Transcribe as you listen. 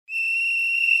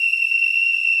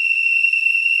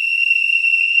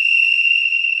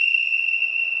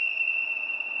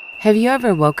Have you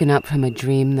ever woken up from a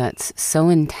dream that's so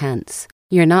intense,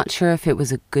 you're not sure if it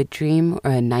was a good dream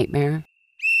or a nightmare?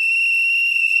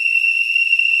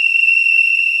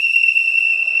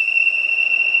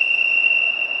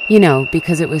 You know,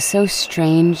 because it was so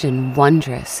strange and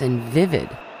wondrous and vivid,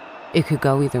 it could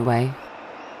go either way.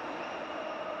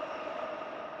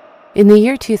 In the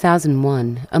year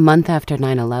 2001, a month after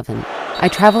 9/11, I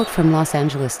traveled from Los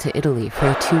Angeles to Italy for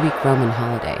a 2-week Roman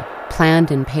holiday, planned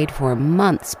and paid for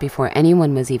months before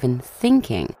anyone was even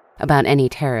thinking about any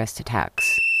terrorist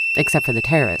attacks. Except for the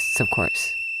terrorists, of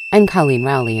course, and Colleen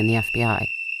Rowley and the FBI.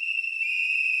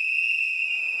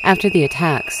 After the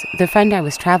attacks, the friend I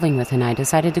was traveling with and I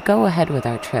decided to go ahead with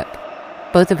our trip.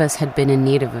 Both of us had been in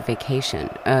need of a vacation,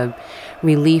 a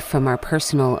relief from our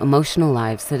personal, emotional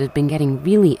lives that had been getting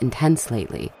really intense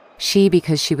lately. She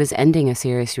because she was ending a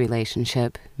serious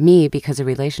relationship, me because a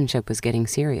relationship was getting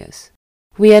serious.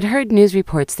 We had heard news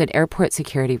reports that airport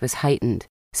security was heightened,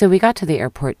 so we got to the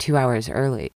airport 2 hours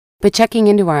early. But checking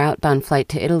into our outbound flight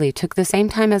to Italy took the same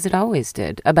time as it always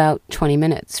did, about 20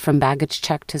 minutes, from baggage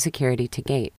check to security to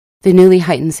gate. The newly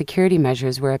heightened security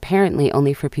measures were apparently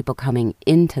only for people coming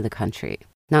into the country,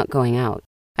 not going out.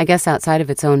 I guess outside of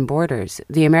its own borders,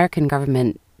 the American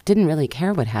government didn't really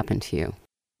care what happened to you.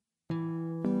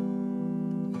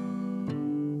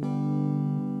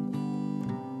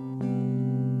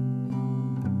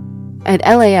 At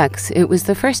LAX, it was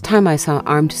the first time I saw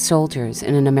armed soldiers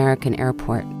in an American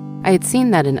airport. I had seen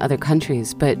that in other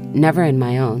countries, but never in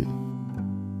my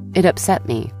own. It upset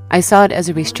me. I saw it as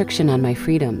a restriction on my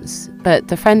freedoms, but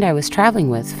the friend I was traveling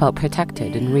with felt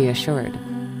protected and reassured.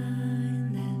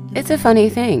 It's a funny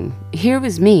thing. Here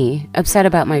was me, upset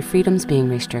about my freedoms being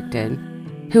restricted,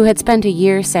 who had spent a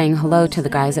year saying hello to the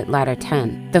guys at Ladder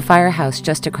 10, the firehouse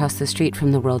just across the street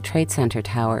from the World Trade Center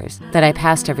towers that I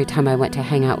passed every time I went to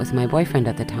hang out with my boyfriend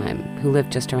at the time, who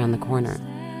lived just around the corner.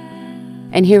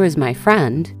 And here was my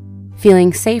friend,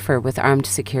 feeling safer with armed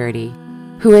security,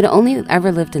 who had only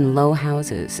ever lived in low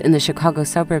houses in the Chicago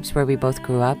suburbs where we both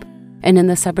grew up and in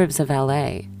the suburbs of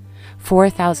LA,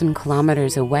 4,000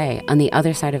 kilometers away on the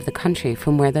other side of the country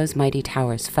from where those mighty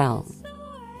towers fell.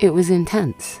 It was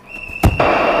intense.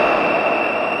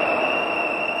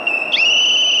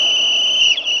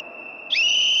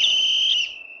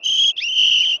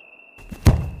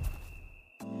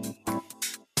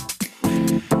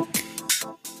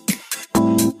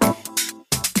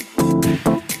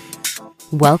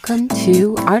 Welcome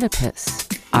to Artipus,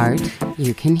 art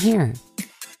you can hear.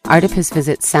 Artipus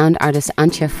visits sound artist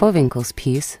Antje Vovinkel's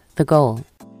piece, The Goal.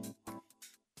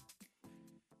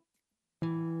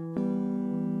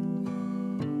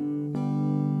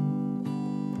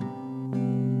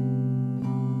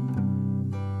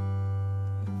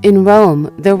 In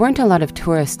Rome, there weren't a lot of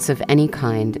tourists of any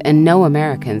kind and no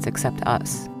Americans except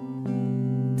us.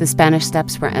 The Spanish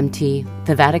Steps were empty,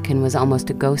 the Vatican was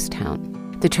almost a ghost town.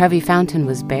 The Trevi Fountain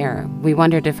was bare. We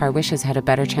wondered if our wishes had a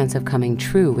better chance of coming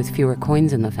true with fewer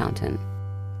coins in the fountain.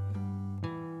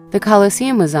 The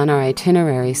Colosseum was on our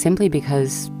itinerary simply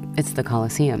because it's the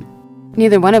Colosseum.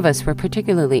 Neither one of us were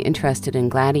particularly interested in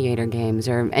gladiator games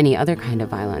or any other kind of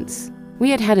violence. We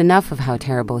had had enough of how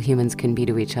terrible humans can be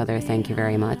to each other, thank you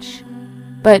very much.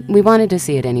 But we wanted to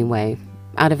see it anyway,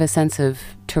 out of a sense of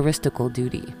touristical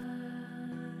duty.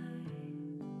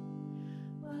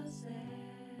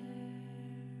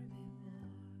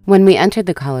 When we entered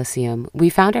the Colosseum, we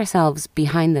found ourselves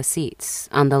behind the seats,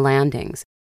 on the landings,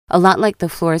 a lot like the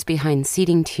floors behind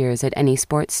seating tiers at any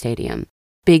sports stadium.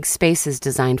 Big spaces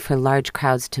designed for large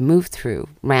crowds to move through,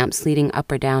 ramps leading up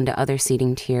or down to other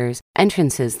seating tiers,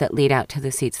 entrances that lead out to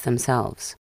the seats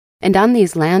themselves. And on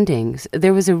these landings,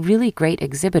 there was a really great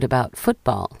exhibit about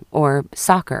football, or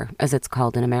soccer, as it's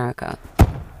called in America.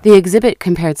 The exhibit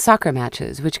compared soccer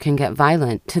matches, which can get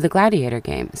violent, to the gladiator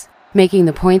games, making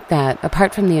the point that,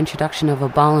 apart from the introduction of a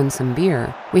ball and some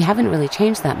beer, we haven't really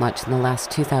changed that much in the last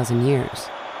 2,000 years.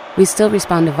 We still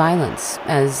respond to violence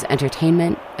as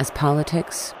entertainment, as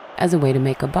politics, as a way to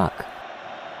make a buck.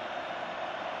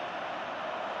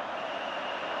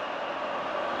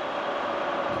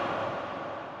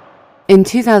 In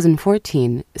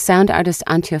 2014, sound artist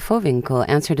Antje Vovinkel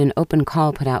answered an open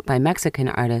call put out by Mexican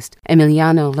artist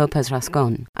Emiliano Lopez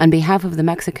Rascon on behalf of the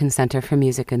Mexican Center for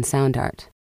Music and Sound Art.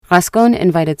 Rascon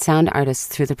invited sound artists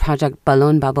through the project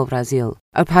Balón Babo Brasil,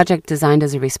 a project designed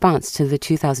as a response to the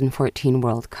 2014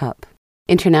 World Cup.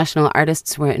 International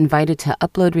artists were invited to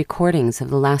upload recordings of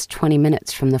the last 20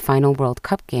 minutes from the final World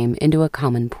Cup game into a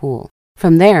common pool.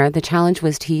 From there, the challenge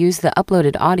was to use the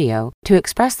uploaded audio to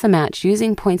express the match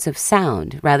using points of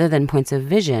sound rather than points of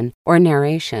vision or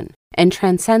narration. and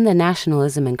transcend the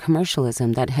nationalism and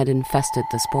commercialism that had infested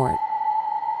the sport.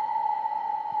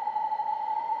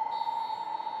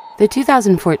 The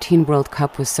 2014 World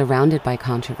Cup was surrounded by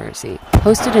controversy.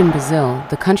 Hosted in Brazil,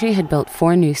 the country had built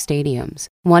 4 new stadiums,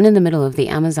 one in the middle of the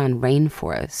Amazon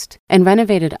rainforest, and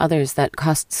renovated others that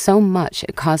cost so much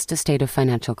it caused a state of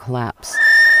financial collapse.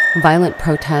 Violent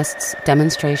protests,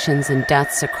 demonstrations, and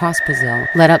deaths across Brazil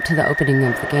led up to the opening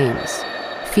of the games.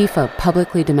 FIFA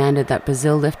publicly demanded that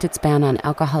Brazil lift its ban on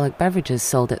alcoholic beverages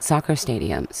sold at soccer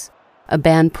stadiums, a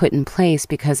ban put in place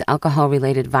because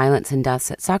alcohol-related violence and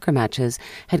deaths at soccer matches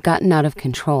had gotten out of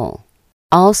control.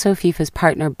 Also, FIFA's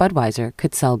partner Budweiser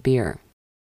could sell beer.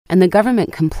 And the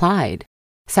government complied,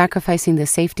 sacrificing the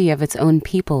safety of its own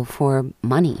people for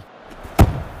money.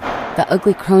 The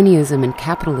ugly cronyism and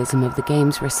capitalism of the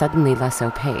games were suddenly less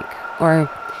opaque, or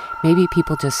maybe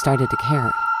people just started to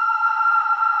care.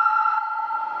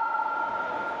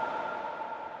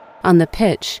 On the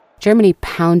pitch, Germany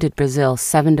pounded Brazil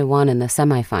 7-1 in the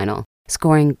semifinal,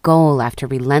 scoring goal after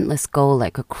relentless goal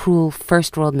like a cruel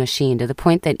first-world machine to the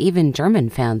point that even German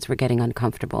fans were getting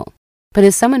uncomfortable. But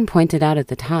as someone pointed out at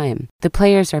the time, the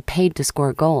players are paid to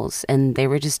score goals, and they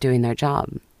were just doing their job.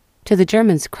 To the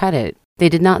Germans' credit, they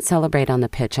did not celebrate on the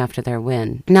pitch after their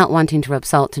win, not wanting to rub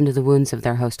salt into the wounds of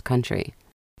their host country.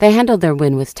 They handled their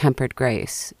win with tempered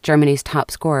grace, Germany's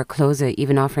top scorer Klose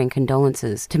even offering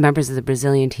condolences to members of the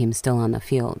Brazilian team still on the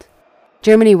field.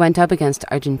 Germany went up against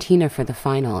Argentina for the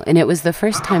final, and it was the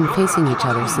first time facing each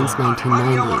other since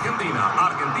 1990.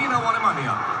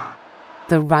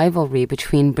 The rivalry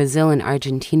between Brazil and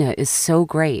Argentina is so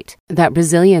great that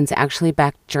Brazilians actually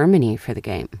backed Germany for the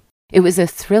game. It was a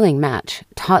thrilling match,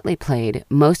 tautly played,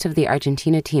 most of the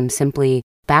Argentina team simply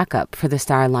backup for the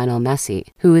star Lionel Messi,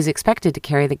 who was expected to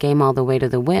carry the game all the way to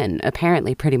the win,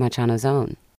 apparently pretty much on his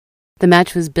own. The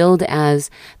match was billed as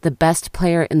the best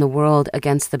player in the world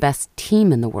against the best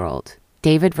team in the world,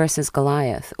 David versus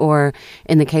Goliath, or,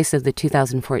 in the case of the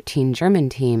 2014 German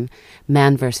team,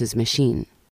 man versus machine.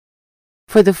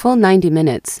 For the full 90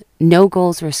 minutes, no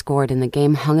goals were scored and the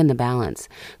game hung in the balance,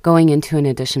 going into an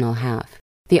additional half.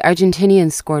 The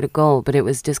Argentinians scored a goal, but it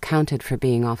was discounted for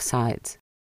being offsides.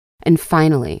 And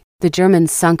finally, the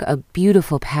Germans sunk a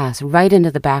beautiful pass right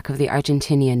into the back of the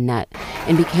Argentinian net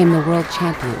and became the world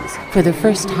champions for the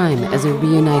first time as a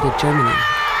reunited Germany.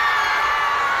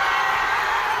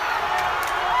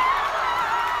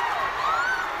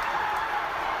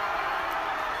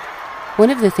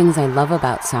 One of the things I love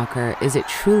about soccer is it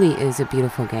truly is a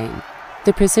beautiful game.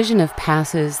 The precision of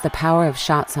passes, the power of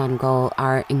shots on goal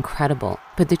are incredible,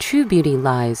 but the true beauty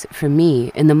lies, for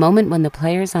me, in the moment when the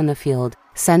players on the field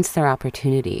sense their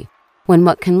opportunity, when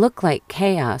what can look like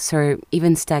chaos or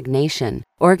even stagnation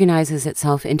organizes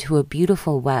itself into a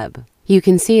beautiful web. You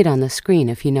can see it on the screen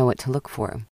if you know what to look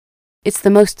for. It's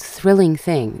the most thrilling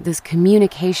thing, this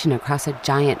communication across a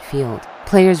giant field,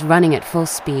 players running at full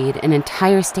speed, an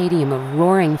entire stadium of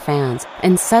roaring fans,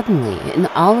 and suddenly, in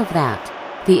all of that,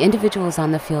 the individuals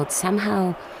on the field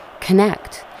somehow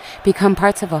connect, become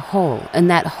parts of a whole, and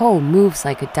that whole moves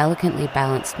like a delicately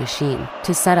balanced machine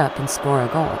to set up and score a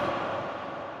goal.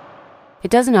 It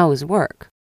doesn't always work.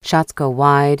 Shots go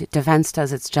wide, defense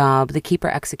does its job, the keeper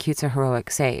executes a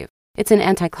heroic save. It's an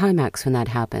anticlimax when that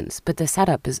happens, but the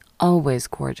setup is always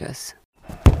gorgeous.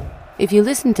 If you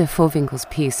listen to Vohwinkel's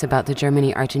piece about the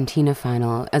Germany-Argentina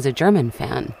final as a German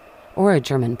fan, or a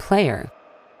German player,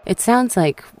 it sounds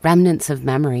like remnants of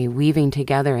memory weaving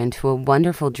together into a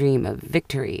wonderful dream of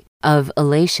victory, of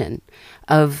elation,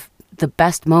 of the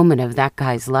best moment of that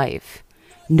guy's life.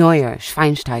 Neuer,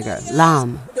 Schweinsteiger,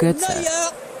 Lahm,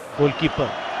 Götze. Goalkeeper,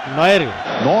 Neuer.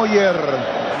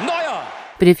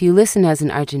 But if you listen as an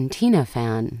Argentina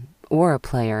fan, or a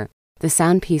player, the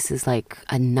sound piece is like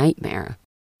a nightmare.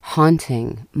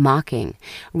 Haunting, mocking,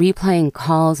 replaying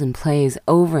calls and plays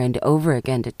over and over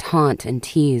again to taunt and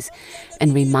tease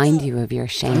and remind you of your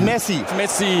shame. Messi's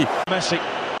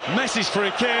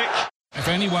free kick. If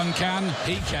anyone can,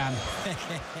 he can.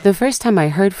 The first time I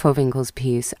heard Vohwinkel's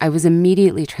piece, I was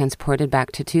immediately transported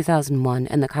back to 2001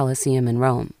 and the Colosseum in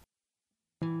Rome.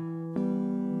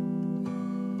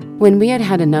 When we had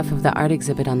had enough of the art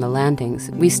exhibit on the landings,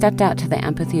 we stepped out to the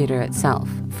amphitheater itself,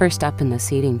 first up in the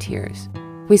seating tiers.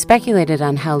 We speculated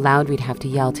on how loud we'd have to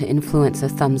yell to influence a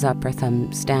thumbs up or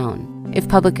thumbs down, if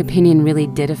public opinion really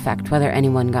did affect whether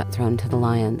anyone got thrown to the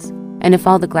lions, and if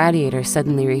all the gladiators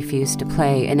suddenly refused to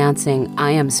play, announcing,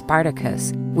 "I am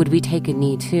Spartacus," would we take a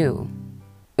knee too?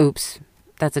 Oops,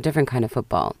 that's a different kind of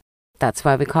football. That's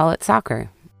why we call it soccer.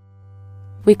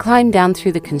 We climbed down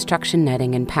through the construction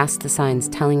netting and past the signs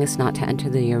telling us not to enter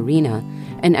the arena,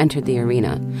 and entered the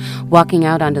arena, walking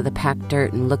out onto the packed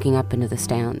dirt and looking up into the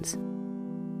stands.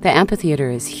 The amphitheater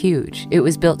is huge. It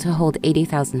was built to hold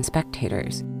 80,000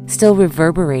 spectators, still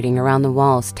reverberating around the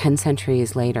walls 10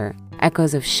 centuries later.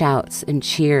 Echoes of shouts and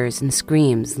cheers and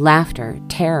screams, laughter,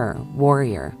 terror,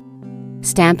 warrior.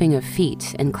 Stamping of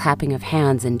feet and clapping of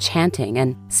hands and chanting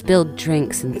and spilled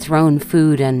drinks and thrown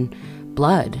food and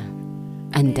blood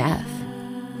and death.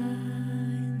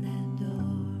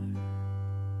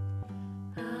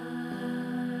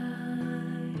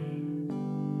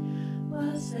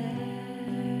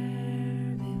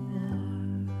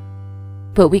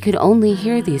 But we could only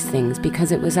hear these things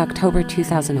because it was October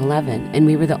 2011 and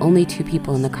we were the only two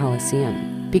people in the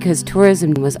Coliseum. Because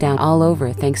tourism was down all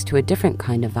over thanks to a different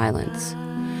kind of violence.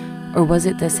 Or was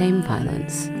it the same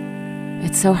violence?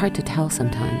 It's so hard to tell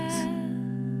sometimes.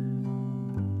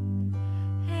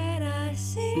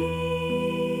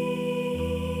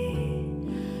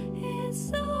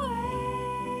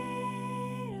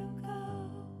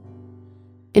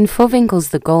 In Vovinkel's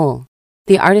The Goal,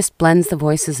 the artist blends the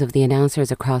voices of the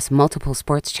announcers across multiple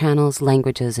sports channels,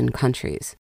 languages, and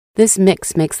countries. This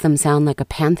mix makes them sound like a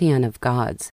pantheon of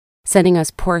gods, setting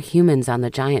us poor humans on the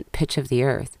giant pitch of the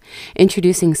earth,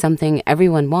 introducing something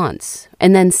everyone wants,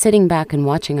 and then sitting back and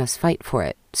watching us fight for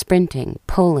it, sprinting,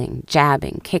 pulling,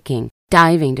 jabbing, kicking,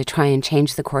 diving to try and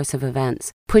change the course of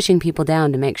events, pushing people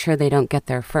down to make sure they don't get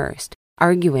there first,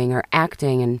 arguing or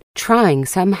acting and trying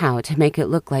somehow to make it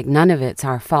look like none of it's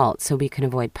our fault so we can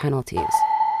avoid penalties.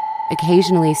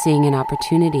 Occasionally seeing an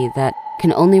opportunity that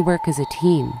can only work as a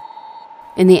team.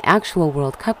 In the actual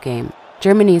World Cup game,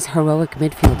 Germany's heroic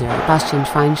midfielder, Bastian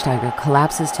Schweinsteiger,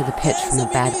 collapses to the pitch from a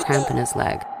bad cramp in his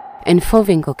leg, and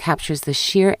Vovinkel captures the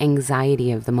sheer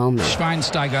anxiety of the moment.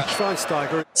 Schweinsteiger.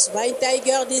 Schweinsteiger.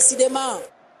 Schweinsteiger, décidément.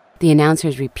 The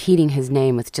announcers repeating his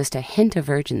name with just a hint of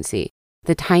urgency,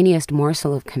 the tiniest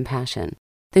morsel of compassion,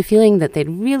 the feeling that they'd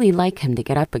really like him to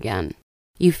get up again.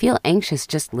 You feel anxious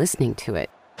just listening to it.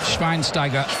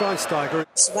 Schweinsteiger. Schweinsteiger.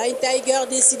 Schweinsteiger,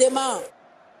 décidément.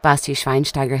 Basti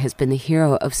Schweinsteiger has been the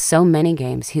hero of so many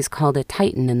games he's called a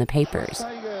titan in the papers.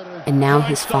 And now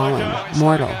he's fallen,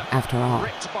 mortal after all.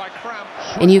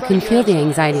 And you can feel the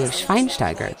anxiety of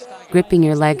Schweinsteiger, gripping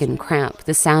your leg in cramp,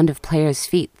 the sound of players'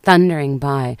 feet thundering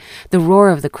by, the roar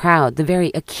of the crowd, the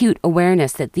very acute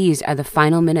awareness that these are the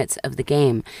final minutes of the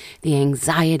game, the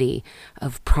anxiety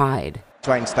of pride.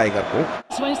 Schweinsteiger. Oh.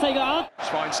 Schweinsteiger.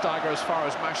 Schweinsteiger as far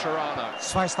as Mascherano.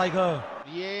 Schweinsteiger.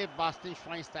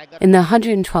 In the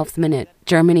 112th minute,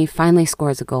 Germany finally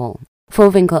scores a goal.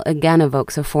 Vovinkel again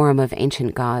evokes a forum of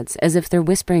ancient gods, as if they're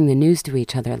whispering the news to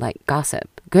each other like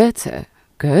gossip. Goethe?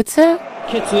 Goethe?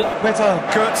 Goethe.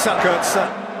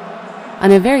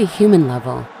 On a very human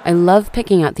level, I love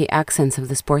picking out the accents of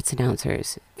the sports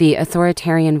announcers, the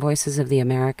authoritarian voices of the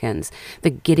Americans, the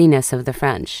giddiness of the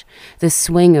French, the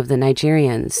swing of the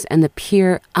Nigerians, and the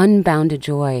pure, unbounded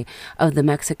joy of the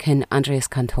Mexican Andres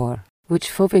Cantor, which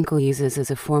Vovinkel uses as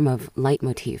a form of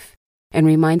leitmotif, and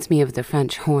reminds me of the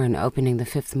French horn opening the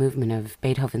fifth movement of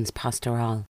Beethoven's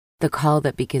Pastoral, the call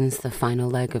that begins the final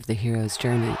leg of the hero's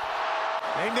journey.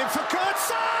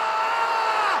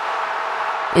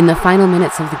 In the final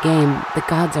minutes of the game, the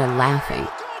gods are laughing.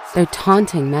 They're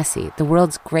taunting Messi, the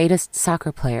world's greatest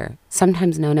soccer player,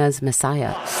 sometimes known as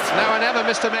Messiah. Now and ever,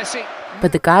 Mr. Messi.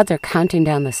 But the gods are counting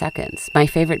down the seconds, my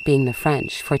favorite being the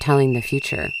French, foretelling the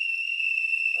future.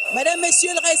 Mesdames,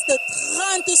 Messieurs, il reste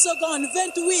 30 secondes,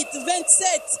 28,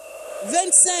 27,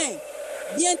 25,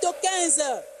 bientôt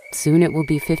 15. Soon it will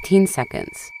be 15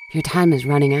 seconds. Your time is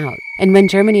running out. And when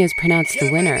Germany is pronounced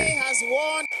the winner, has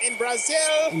won in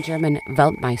Brazil. in German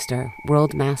Weltmeister,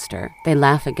 world master, they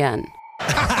laugh again.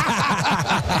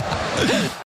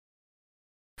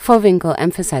 Vovinkel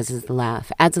emphasizes the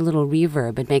laugh, adds a little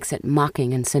reverb, and makes it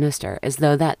mocking and sinister, as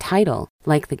though that title,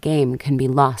 like the game, can be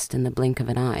lost in the blink of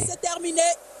an eye. C'est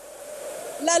terminé.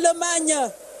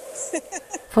 L'Allemagne.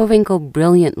 Vovinkel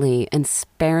brilliantly and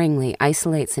sparingly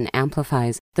isolates and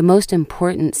amplifies the most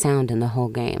important sound in the whole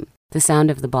game, the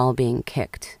sound of the ball being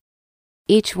kicked.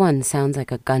 Each one sounds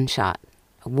like a gunshot,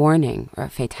 a warning, or a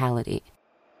fatality.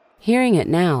 Hearing it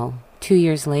now, 2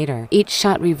 years later, each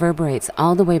shot reverberates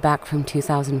all the way back from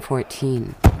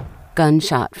 2014.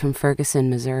 Gunshot from Ferguson,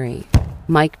 Missouri.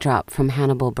 Mic drop from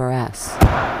Hannibal Buress.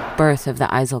 Birth of the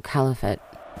Isel Caliphate.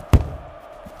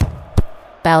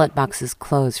 Ballot boxes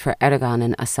close for Erdogan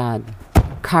and Assad.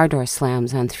 Car door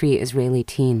slams on 3 Israeli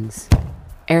teens.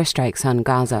 Airstrikes on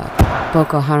Gaza.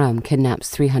 Boko Haram kidnaps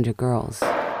 300 girls.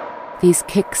 These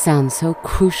kicks sound so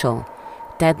crucial,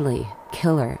 deadly,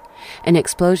 killer, an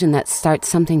explosion that starts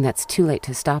something that's too late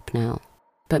to stop now.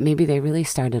 But maybe they really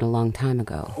started a long time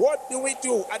ago. What do we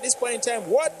do at this point in time?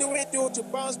 What do we do to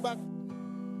bounce back?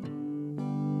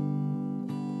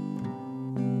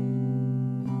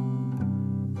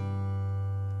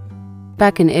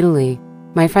 Back in Italy,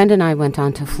 my friend and I went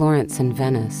on to Florence and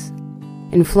Venice.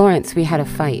 In Florence, we had a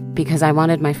fight because I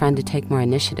wanted my friend to take more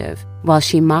initiative, while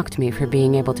she mocked me for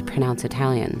being able to pronounce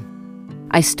Italian.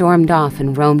 I stormed off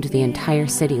and roamed the entire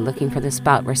city looking for the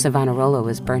spot where Savonarola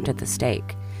was burnt at the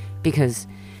stake. Because,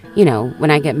 you know, when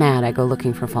I get mad, I go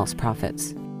looking for false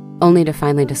prophets. Only to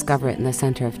finally discover it in the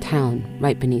center of town,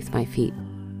 right beneath my feet.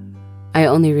 I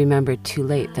only remembered too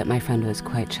late that my friend was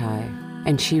quite shy,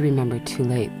 and she remembered too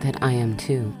late that I am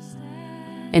too.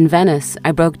 In Venice,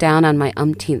 I broke down on my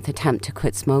umpteenth attempt to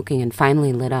quit smoking and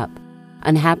finally lit up,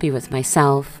 unhappy with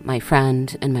myself, my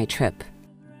friend, and my trip.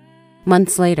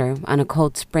 Months later, on a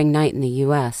cold spring night in the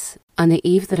U.S., on the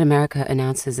eve that America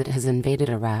announces it has invaded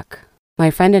Iraq,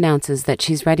 my friend announces that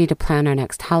she's ready to plan our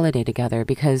next holiday together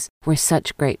because we're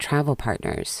such great travel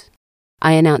partners.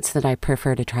 I announce that I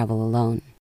prefer to travel alone.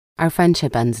 Our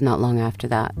friendship ends not long after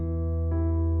that.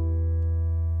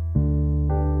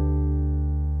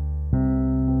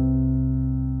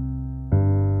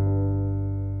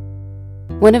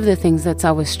 One of the things that's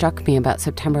always struck me about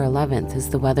September 11th is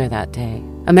the weather that day.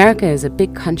 America is a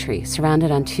big country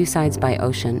surrounded on two sides by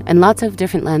ocean and lots of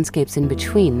different landscapes in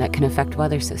between that can affect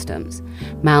weather systems.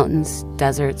 Mountains,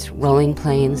 deserts, rolling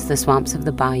plains, the swamps of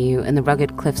the bayou, and the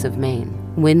rugged cliffs of Maine.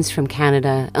 Winds from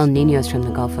Canada, El Niños from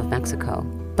the Gulf of Mexico.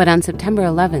 But on September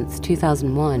 11th,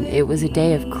 2001, it was a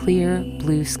day of clear,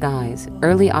 blue skies,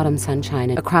 early autumn sunshine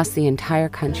across the entire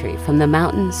country, from the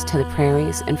mountains to the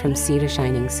prairies and from sea to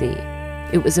shining sea.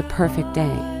 It was a perfect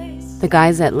day. The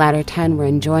guys at Ladder 10 were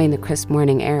enjoying the crisp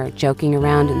morning air, joking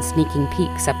around and sneaking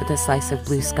peeks up at the slice of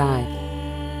blue sky,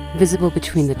 visible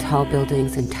between the tall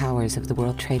buildings and towers of the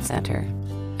World Trade Center.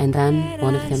 And then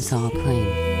one of them saw a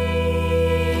plane.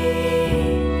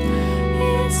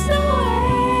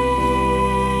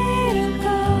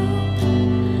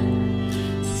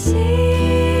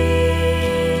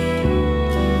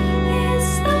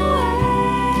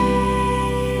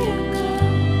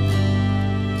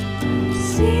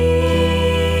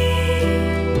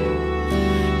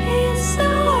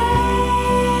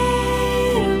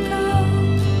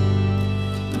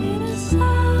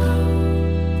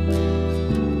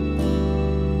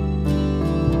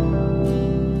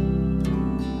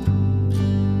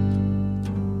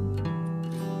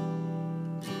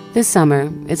 This summer,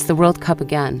 it's the World Cup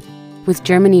again, with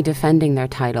Germany defending their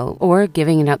title or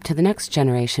giving it up to the next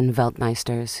generation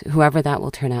Weltmeisters, whoever that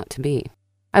will turn out to be.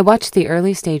 I watched the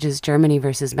early stages Germany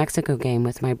versus Mexico game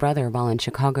with my brother while in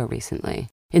Chicago recently.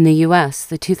 In the US,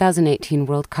 the 2018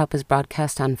 World Cup is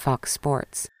broadcast on Fox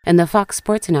Sports, and the Fox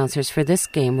Sports announcers for this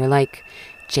game were like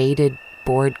jaded,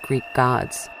 bored Greek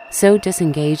gods, so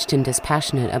disengaged and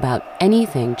dispassionate about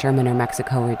anything German or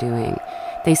Mexico were doing.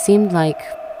 They seemed like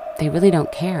they really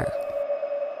don't care.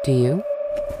 Do you?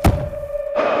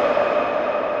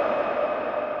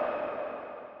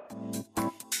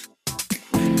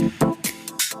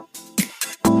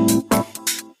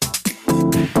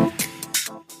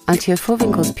 Antje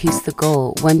Vovinkel's piece The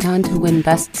Goal went on to win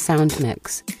Best Sound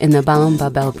Mix in the Balão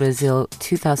Babel Brazil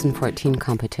 2014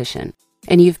 competition,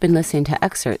 and you've been listening to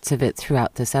excerpts of it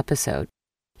throughout this episode.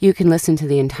 You can listen to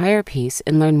the entire piece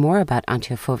and learn more about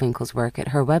Antje Vovinkel's work at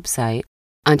her website,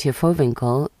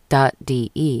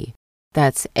 antjevovinkel.de.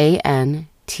 That's ANTJEVOWINCKEL.de.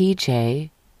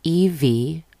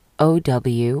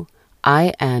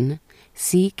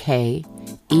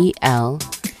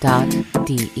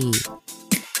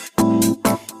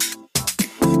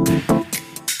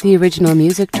 The original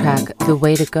music track, The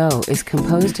Way to Go, is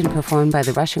composed and performed by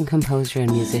the Russian composer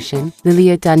and musician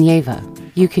Lilia Danyeva.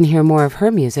 You can hear more of her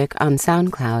music on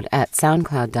SoundCloud at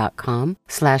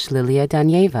soundcloud.com/Lilia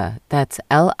Danyeva. That's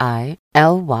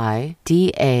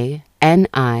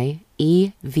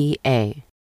LILYDANIEVA.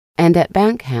 And at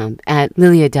Bandcamp at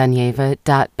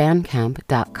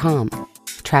liliadanyeva.bandcamp.com.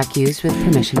 Track used with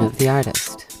permission of the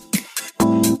artist.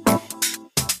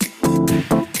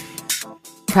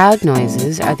 Crowd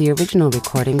Noises are the original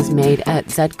recordings made at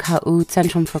ZKU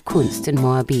Zentrum für Kunst in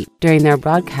Moabit during their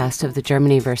broadcast of the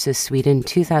Germany vs. Sweden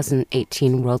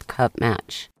 2018 World Cup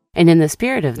match. And in the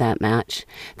spirit of that match,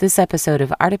 this episode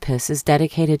of Artipus is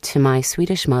dedicated to my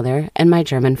Swedish mother and my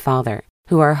German father,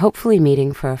 who are hopefully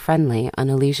meeting for a friendly on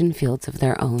Elysian fields of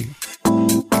their own.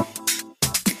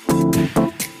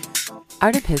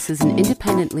 Artipus is an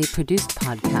independently produced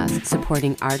podcast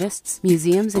supporting artists,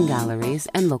 museums and galleries,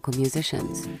 and local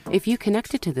musicians. If you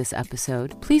connected to this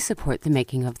episode, please support the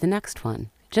making of the next one.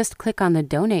 Just click on the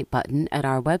donate button at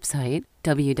our website,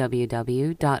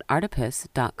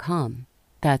 www.artipus.com.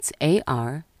 That's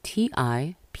ARTIPOEUS.com.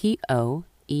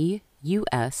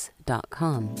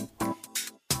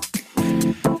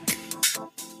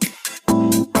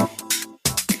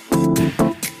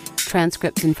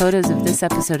 Transcripts and photos of this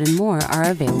episode and more are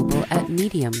available at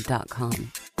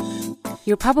medium.com.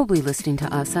 You're probably listening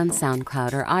to us on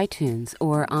SoundCloud or iTunes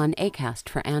or on Acast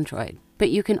for Android, but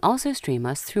you can also stream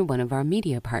us through one of our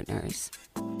media partners.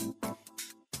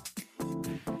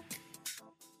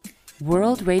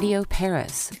 World Radio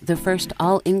Paris, the first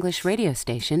all-English radio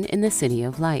station in the City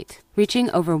of Light. Reaching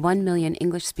over 1 million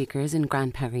English speakers in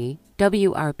Grand Paris,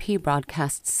 WRP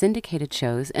broadcasts syndicated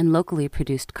shows and locally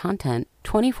produced content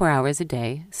 24 hours a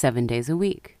day, 7 days a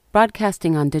week.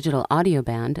 Broadcasting on digital audio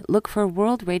band, look for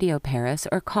World Radio Paris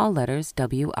or call letters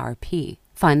WRP.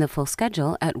 Find the full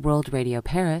schedule at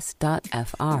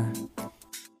worldradioparis.fr.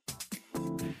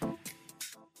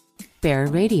 Bear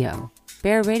Radio.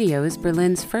 Bear Radio is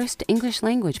Berlin's first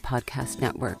English-language podcast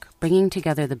network, bringing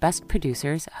together the best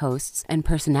producers, hosts, and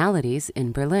personalities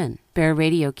in Berlin. Bear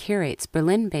Radio curates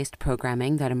Berlin-based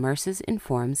programming that immerses,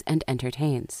 informs, and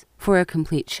entertains. For a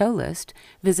complete show list,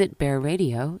 visit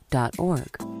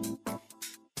bearradio.org.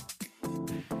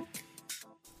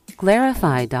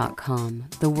 Glarify.com,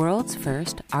 the world's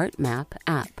first art map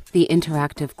app. The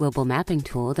interactive global mapping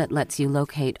tool that lets you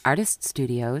locate artist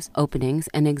studios, openings,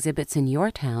 and exhibits in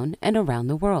your town and around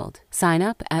the world. Sign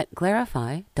up at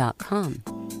Glarify.com.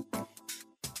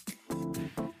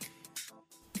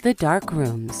 The Dark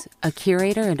Rooms, a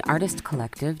curator and artist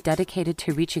collective dedicated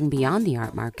to reaching beyond the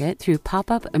art market through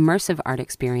pop-up immersive art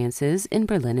experiences in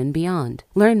Berlin and beyond.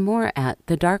 Learn more at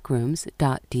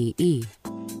thedarkrooms.de.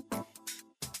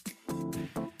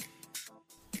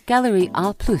 Gallery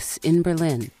A+ in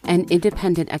Berlin, an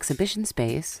independent exhibition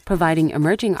space providing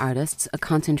emerging artists a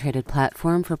concentrated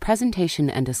platform for presentation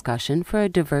and discussion for a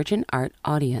divergent art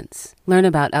audience. Learn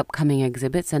about upcoming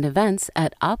exhibits and events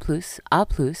at aplus.de.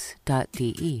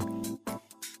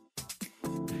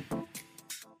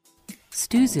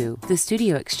 Stuzu, the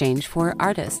studio exchange for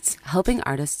artists, helping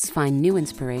artists find new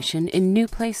inspiration in new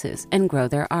places and grow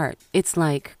their art. It's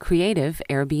like creative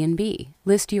Airbnb.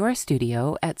 List your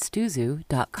studio at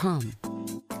stuzu.com.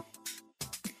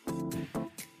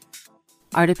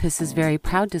 Artipus is very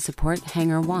proud to support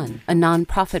Hangar One, a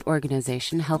non-profit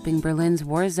organization helping Berlin's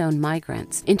war-zone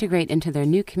migrants integrate into their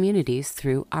new communities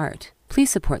through art. Please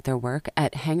support their work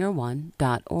at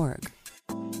hangar1.org.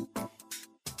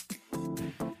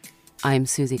 I'm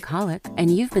Susie Colick,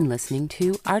 and you've been listening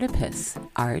to Artipus,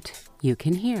 Art You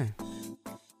Can Hear.